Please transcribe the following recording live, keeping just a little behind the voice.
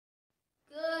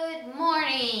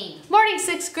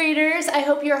sixth graders. I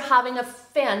hope you're having a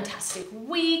fantastic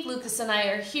week. Lucas and I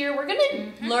are here. We're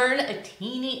gonna learn a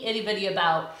teeny itty bitty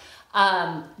about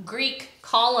Greek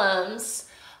columns.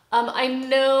 I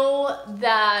know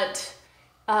that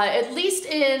at least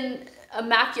in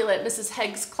Immaculate, Mrs.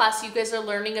 Hegg's class, you guys are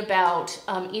learning about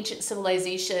ancient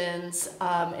civilizations,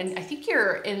 and I think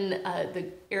you're in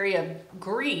the area of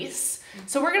Greece.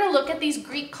 So we're gonna look at these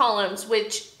Greek columns,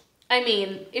 which, I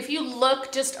mean, if you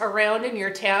look just around in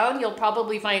your town, you'll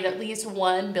probably find at least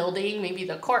one building, maybe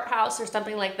the courthouse or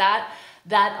something like that,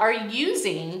 that are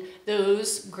using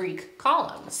those Greek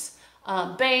columns.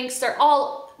 Banks, they're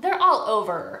all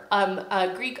over.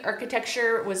 Greek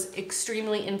architecture was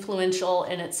extremely influential,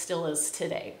 and it still is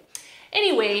today.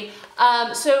 Anyway,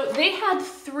 so they had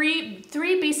three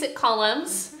basic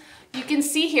columns. You can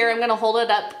see here, I'm gonna hold it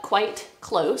up quite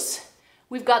close.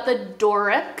 We've got the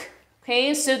Doric.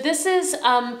 Okay, so this is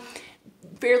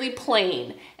fairly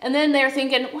plain. And then they're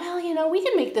thinking, well, you know, we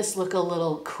can make this look a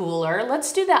little cooler.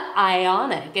 Let's do that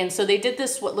Ionic. And so they did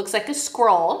this, what looks like a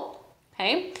scroll,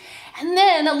 okay? And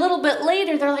then a little bit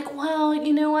later, they're like, well,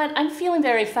 you know what? I'm feeling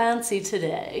very fancy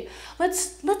today.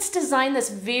 Let's design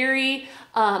this very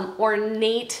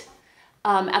ornate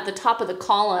at the top of the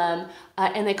column,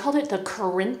 and they called it the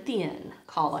Corinthian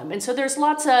column. And so there's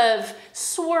lots of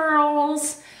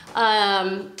swirls,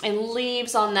 and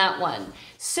leaves on that one.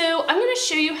 So I'm going to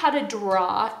show you how to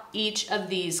draw each of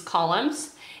these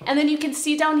columns. And then you can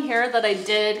see down here that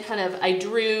I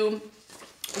drew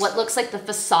what looks like the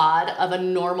facade of a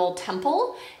normal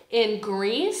temple in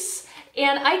Greece.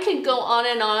 And I could go on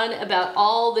and on about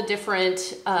all the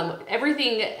different,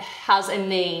 everything has a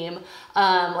name.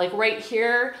 Like right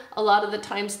here, a lot of the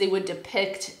times they would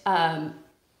depict,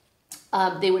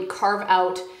 they would carve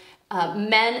out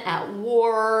men at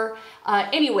war.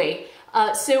 Anyway,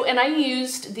 and I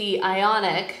used the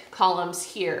Ionic columns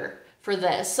here for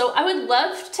this. So I would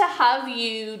love to have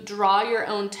you draw your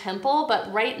own temple,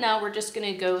 but right now we're just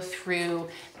gonna go through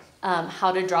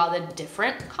how to draw the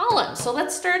different columns. So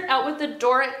let's start out with the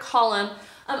Doric column.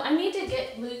 I need to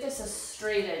get Lucas a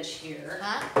straight edge here.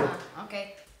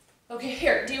 Okay. Okay,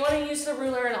 here, do you wanna use the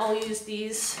ruler and I'll use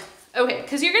these? Okay,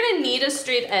 because you're gonna need a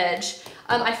straight edge.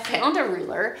 I found a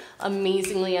ruler,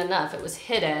 amazingly enough, it was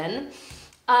hidden.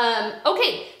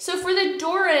 Okay, so for the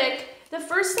Doric, the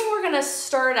first thing we're gonna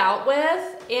start out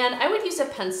with, and I would use a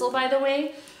pencil, by the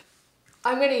way.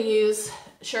 I'm gonna use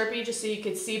Sharpie just so you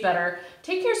could see better.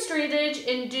 Take your straight edge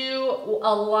and do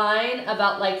a line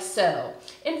about like so.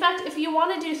 In fact, if you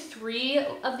wanna do 3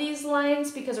 of these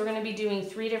lines, because we're gonna be doing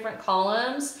 3 different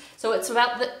columns, so it's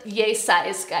about the yay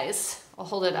size, guys. I'll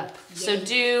hold it up. Yay.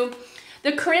 So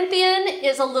the Corinthian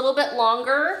is a little bit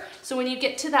longer, so when you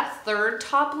get to that 3rd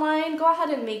top line, go ahead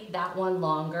and make that one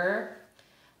longer.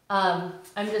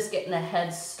 I'm just getting a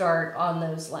head start on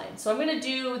those lines. So I'm gonna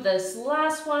do this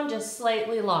last one just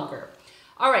slightly longer.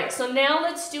 All right, so now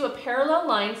let's do a parallel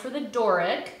line for the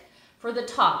Doric for the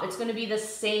top. It's gonna be the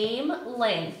same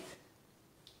length.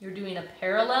 You're doing a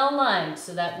parallel line,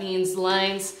 so that means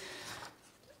lines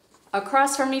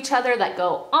across from each other that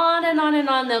go on and on and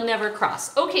on, they'll never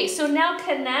cross. Okay, so now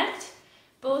connect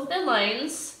both the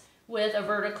lines with a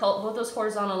vertical, both those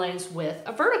horizontal lines with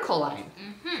a vertical line.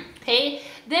 Okay,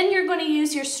 then you're going to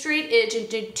use your straight edge and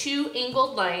do 2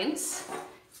 angled lines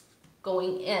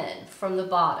going in from the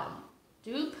bottom.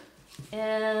 Doop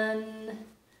and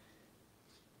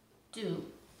doop.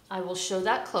 I will show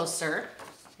that closer.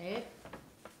 Okay.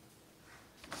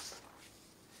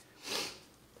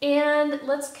 And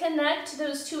let's connect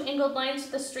those 2 angled lines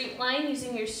with a straight line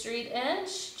using your straight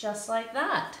edge, just like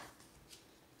that.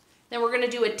 Then we're gonna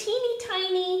do a teeny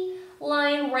tiny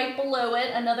line right below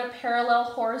it, another parallel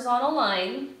horizontal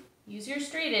line. Use your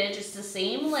straight edge, it's the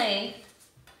same length,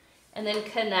 and then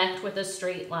connect with a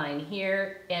straight line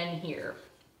here and here.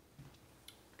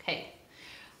 Okay.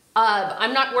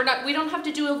 We don't have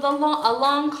to do a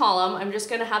long column. I'm just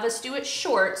gonna have us do it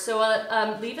short. So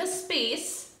leave a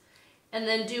space and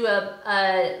then do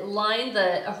a line,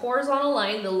 a horizontal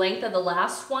line, the length of the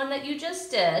last one that you just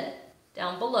did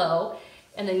down below,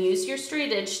 and then use your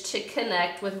straight edge to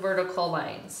connect with vertical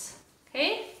lines,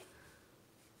 okay?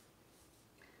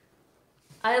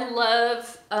 I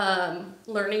love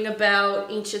learning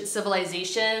about ancient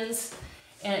civilizations,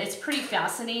 and it's pretty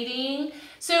fascinating.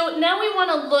 So now we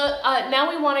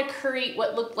want to create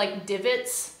what look like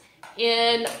divots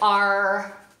in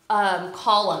our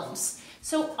columns.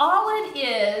 So all it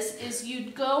is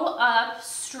you'd go up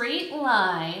straight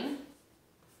line,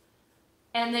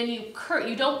 and then you curve.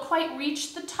 You don't quite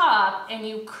reach the top, and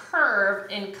you curve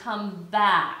and come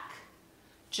back,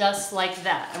 just like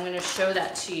that. I'm going to show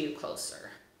that to you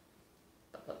closer.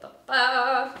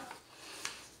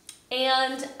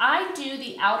 And I do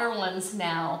the outer ones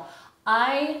now.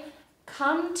 I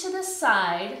come to the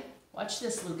side, watch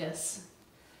this, Lucas,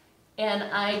 and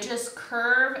I just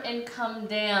curve and come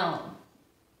down.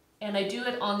 And I do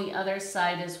it on the other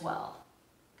side as well,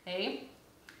 okay?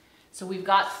 So we've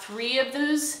got 3 of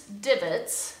those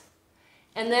divots,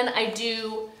 and then I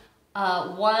do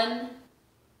one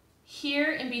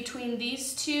here in between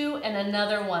these 2 and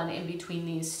another one in between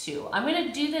these 2. I'm going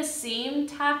to do the same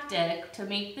tactic to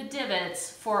make the divots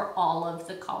for all of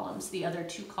the columns, the other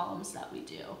 2 columns that we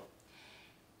do.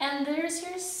 And there's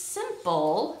your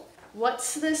simple,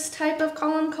 what's this type of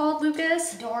column called,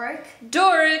 Lucas? Doric.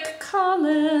 Doric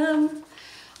column.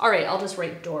 All right, I'll just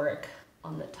write Doric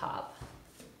on the top.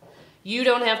 You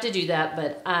don't have to do that,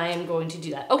 but I'm going to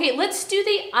do that. Okay, let's do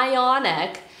the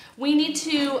Ionic. We need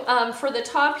to, for the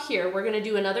top here, we're going to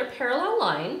do another parallel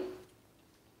line.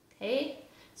 Okay,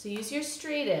 so use your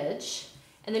straight edge,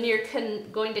 and then you're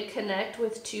going to connect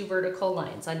with 2 vertical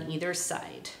lines on either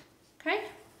side. Okay,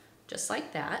 just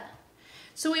like that.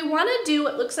 So we want to do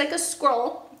what looks like a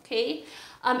scroll, okay?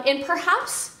 And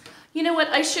perhaps, you know what,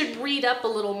 I should read up a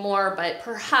little more, but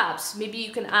perhaps maybe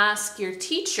you can ask your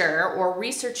teacher or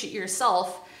research it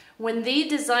yourself. When they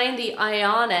designed the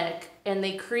Ionic and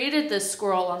they created this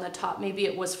scroll on the top, maybe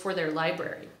it was for their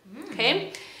library,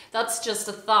 okay? That's just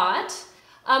a thought.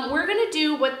 We're gonna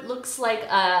do what looks like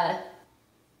a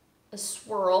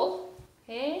swirl,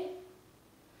 okay?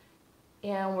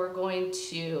 And we're going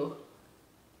to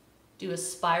do a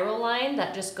spiral line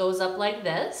that just goes up like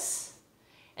this.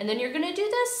 And then you're gonna do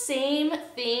the same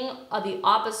thing the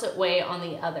opposite way on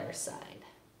the other side.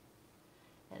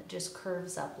 And it just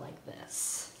curves up like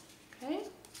this. Okay.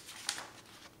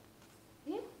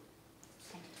 Yeah.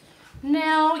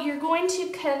 Now you're going to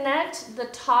connect the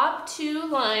top 2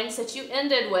 lines that you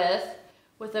ended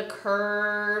with a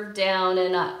curve down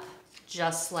and up,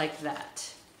 just like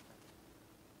that.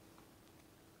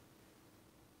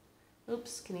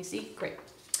 Oops, can you see? Great.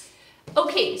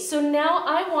 Okay, so now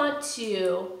I want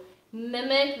to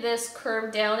mimic this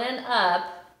curve down and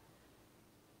up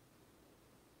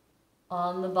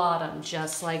on the bottom,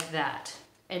 just like that.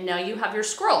 And now you have your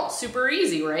scroll. Super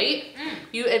easy, right?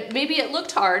 Maybe it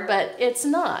looked hard, but it's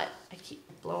not. I keep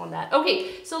blowing that.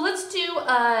 Okay, so let's do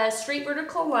a straight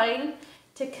vertical line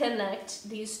to connect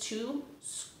these 2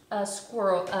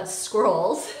 scrolls.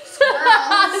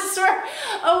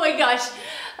 Oh my gosh.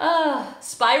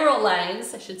 Spiral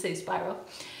lines, I should say spiral.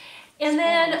 And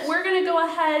then we're gonna go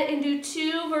ahead and do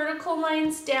 2 vertical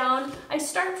lines down. I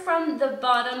start from the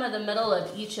bottom of the middle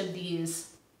of each of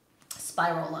these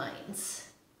spiral lines.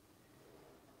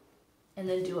 And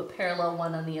then do a parallel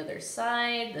one on the other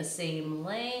side, the same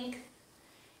length.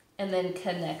 And then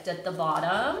connect at the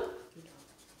bottom.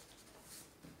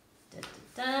 Da,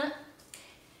 da, da.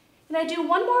 And I do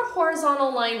one more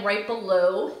horizontal line right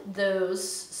below those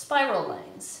spiral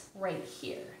lines, right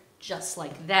here, just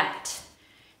like that.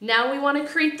 Now we want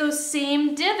to create those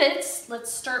same divots.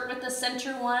 Let's start with the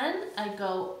center one. I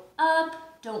go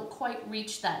up, don't quite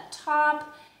reach that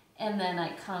top, and then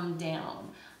I come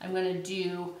down. I'm going to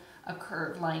do a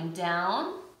curved line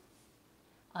down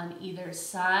on either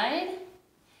side.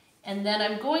 And then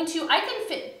I'm going to, I can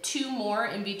fit 2 more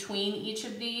in between each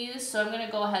of these, so I'm going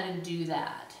to go ahead and do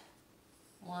that.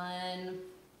 1,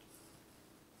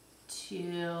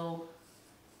 2,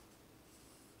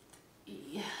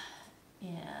 3,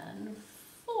 and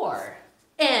 4.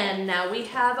 And now we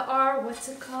have our, what's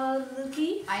it called,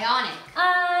 Lukey? Ionic.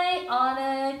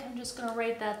 Ionic. I'm just gonna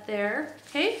write that there,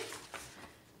 okay?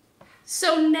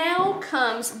 So now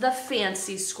comes the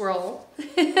fancy scroll.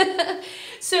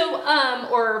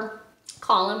 Or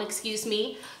column, excuse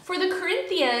me. For the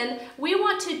Corinthian, we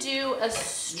want to do a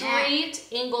straight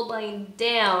angled line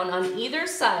down on either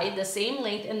side, the same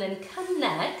length, and then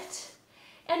connect.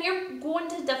 And you're going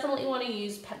to definitely want to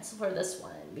use pencil for this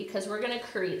one because we're going to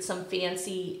create some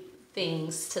fancy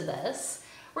things to this.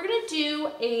 We're going to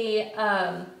do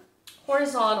a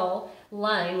horizontal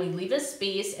line. We leave a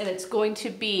space and it's going to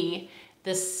be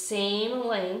the same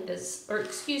length as, or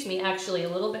excuse me, actually a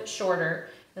little bit shorter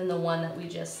than the one that we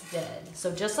just did.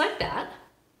 So just like that.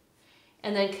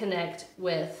 And then connect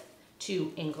with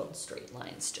 2 angled straight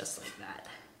lines, just like that.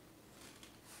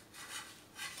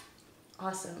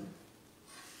 Awesome.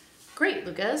 Great,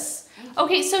 Lucas.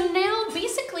 Okay, so now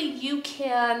basically you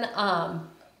can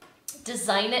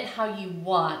design it how you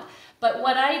want. But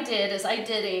what I did is I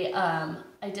did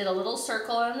a little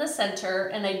circle in the center,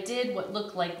 and I did what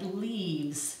looked like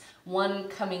leaves. 1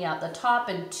 coming out the top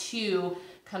and 2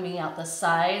 coming out the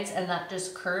sides, and that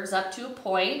just curves up to a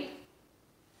point.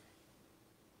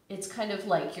 it's kind of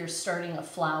like you're starting a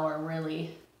flower,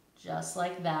 really, just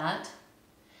like that.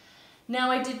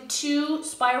 Now I did 2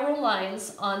 spiral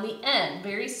lines on the end,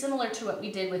 very similar to what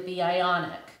we did with the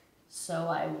Ionic. So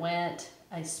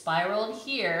I spiraled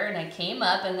here and I came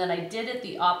up, and then I did it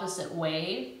the opposite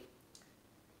way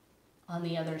on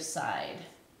the other side.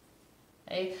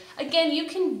 Okay. Again, you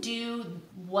can do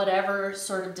whatever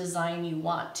sort of design you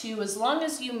want to, as long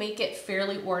as you make it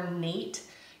fairly ornate.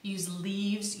 Use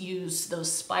leaves, use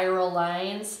those spiral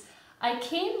lines. I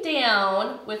came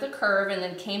down with a curve and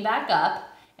then came back up,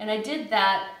 and I did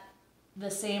that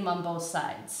the same on both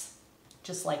sides,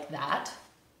 just like that.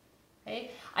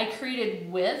 Okay. I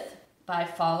created width by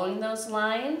following those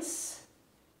lines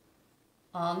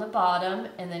on the bottom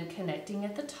and then connecting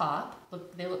at the top.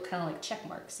 Look, they look kind of like check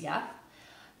marks, yeah?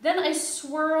 Then I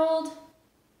swirled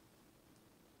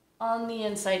on the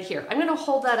inside here. I'm gonna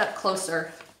hold that up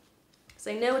closer because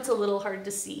I know it's a little hard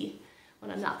to see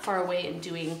when I'm not far away and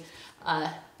doing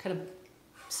kind of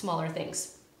smaller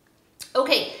things.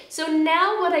 Okay, so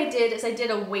now what I did is I did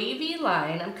a wavy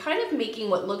line. I'm kind of making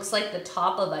what looks like the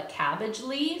top of a cabbage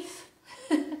leaf.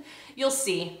 You'll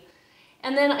see.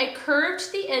 And then I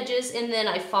curved the edges, and then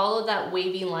I followed that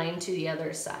wavy line to the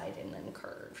other side and then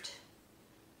curved.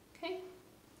 Okay.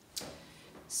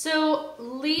 So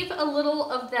leave a little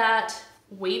of that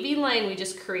wavy line we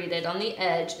just created on the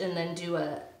edge, and then do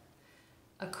a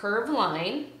curved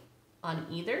line on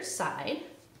either side,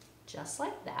 just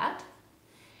like that.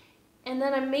 And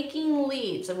then I'm making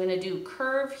leaves. I'm gonna do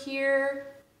curve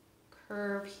here,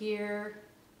 curve here,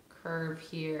 curve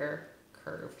here,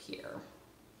 curve here.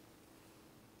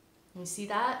 You see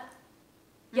that?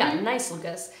 Yeah, nice,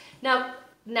 Lucas. Now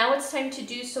it's time to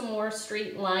do some more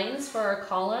straight lines for our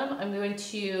column. I'm going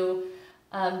to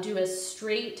do a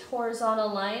straight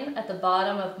horizontal line at the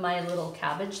bottom of my little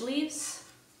cabbage leaves.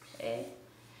 Okay.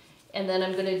 And then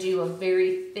I'm gonna do a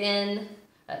very thin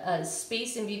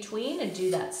space in between and do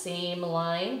that same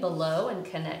line below and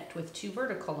connect with 2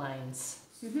 vertical lines.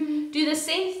 Do the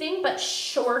same thing but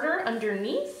shorter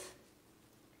underneath,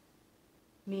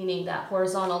 meaning that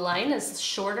horizontal line is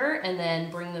shorter, and then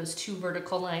bring those 2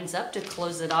 vertical lines up to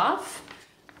close it off.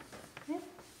 Okay.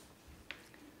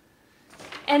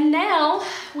 And now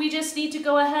we just need to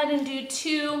go ahead and do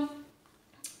 2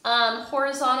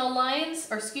 horizontal lines,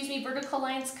 or excuse me, vertical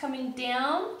lines coming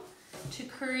down to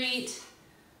create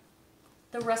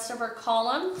the rest of our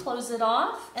column, close it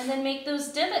off, and then make those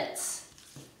divots.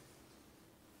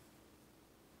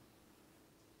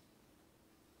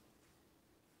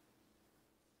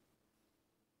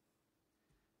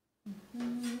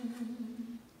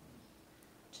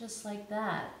 Just like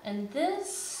that. And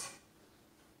this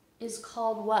is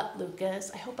called what,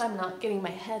 Lucas? I hope I'm not getting my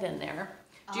head in there.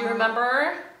 Do you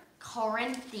remember?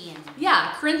 Corinthian.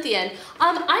 Yeah, Corinthian.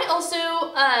 I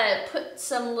also put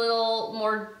some little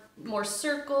more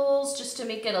circles just to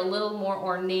make it a little more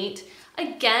ornate.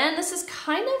 Again, this is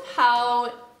kind of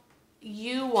how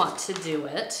you want to do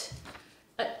it.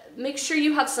 Make sure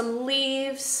you have some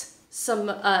leaves,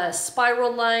 some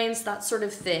spiral lines, that sort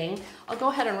of thing. I'll go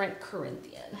ahead and write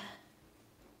Corinthian.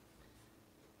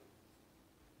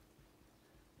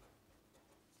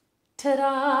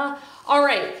 Ta-da! All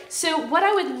right, so what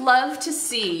I would love to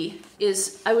see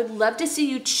is, I would love to see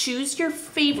you choose your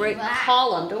favorite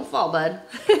column. Don't fall, bud.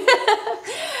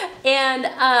 And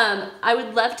I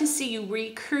would love to see you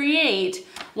recreate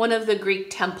one of the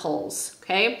Greek temples,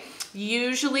 okay?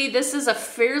 Usually this is a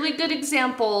fairly good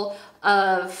example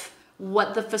of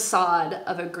what the facade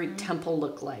of a Greek temple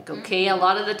looked like, okay? A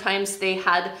lot of the times they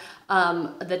had,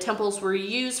 the temples were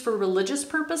used for religious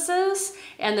purposes,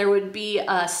 and there would be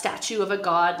a statue of a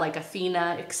god like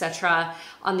Athena, etc.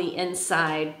 on the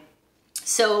inside.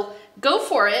 So go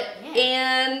for it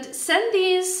and send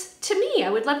these to me. I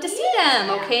would love to see them,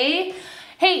 okay?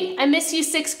 Hey, I miss you,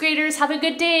 6th graders. Have a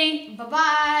good day.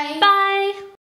 Bye-bye. Bye.